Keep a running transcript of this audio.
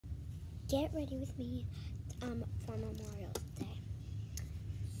get ready with me for Memorial Day.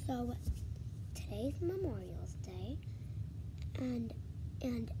 So today's Memorial Day, and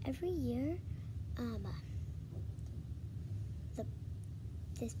every year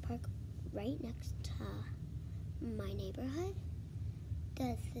this park right next to my neighborhood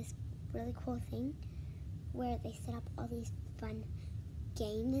does this really cool thing where they set up all these fun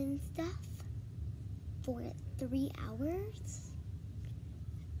games and stuff for 3 hours,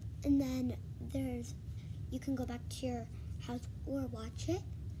 and then you can go back to your house or watch it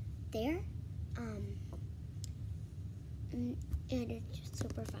there, and it's just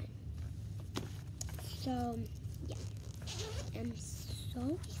super fun. So yeah, I'm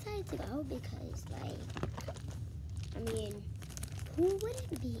so excited to go because, who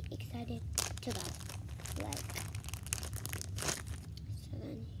wouldn't be excited to go? So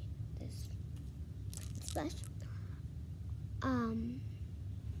then this splash,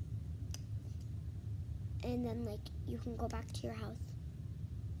 and then you can go back to your house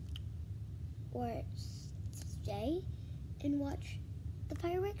or stay and watch the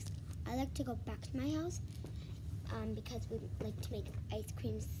fireworks. I like to go back to my house because we like to make ice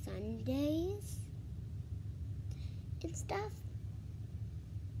cream sundaes and stuff.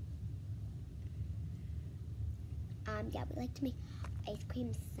 Yeah, we like to make ice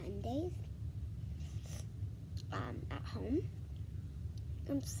cream sundaes at home.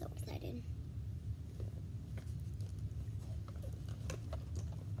 I'm so excited.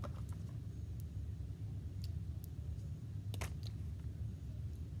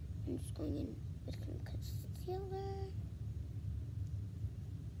 I'm just going in with some concealer.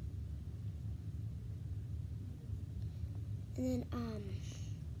 And then,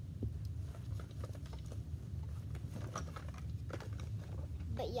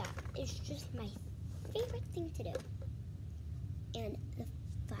 but yeah, it's just my favorite thing to do. And the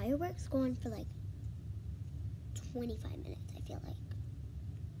fireworks go on for 25 minutes, I feel like.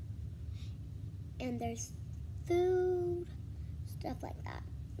 And there's food, stuff like that.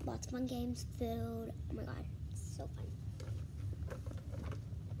 Lots of fun games, food. Oh my god, it's so fun.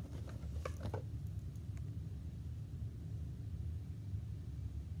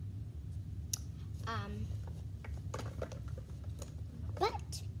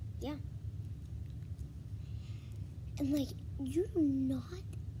 But yeah. And you do not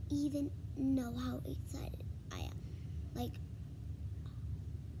even know how excited I am.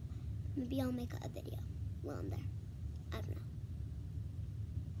 Maybe I'll make a video while I'm there. I don't know.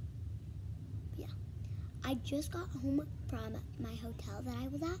 Yeah. I just got home from my hotel that I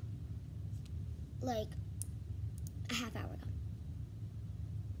was at a half hour ago.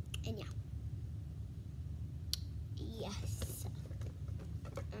 And yeah. Yes.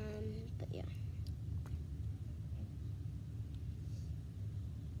 But yeah.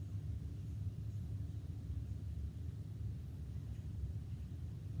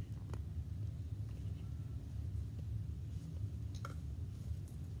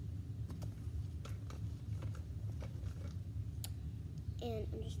 And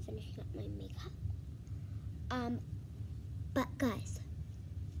I'm just finishing up my makeup. But guys,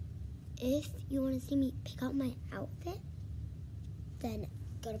 if you want to see me pick out my outfit, then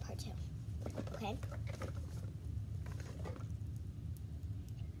go to part 2, okay?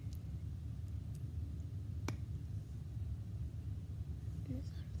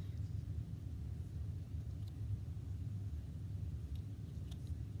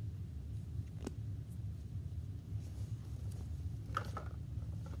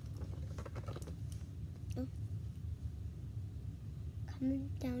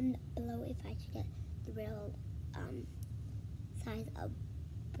 Comment down below if I should get the real size of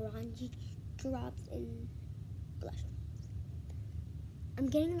bronzy drops in blush. I'm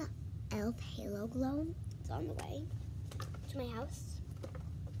getting the e.l.f. Halo Glow. It's on the way to my house.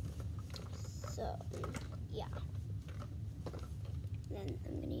 So yeah. Then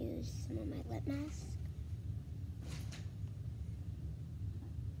I'm gonna use some of my lip mask.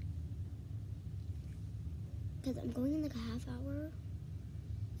 Because I'm going in a half hour.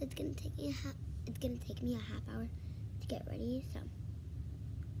 It's gonna take me a half hour to get ready, so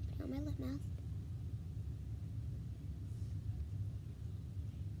put on my lip mask.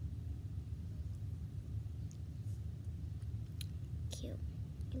 Cute.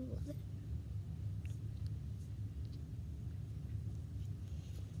 I love it.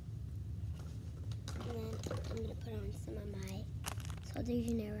 And then I'm gonna put on some of my Sol de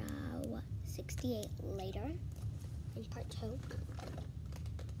Janeiro 68 later in part 2.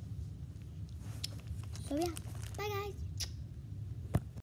 So yeah, bye guys.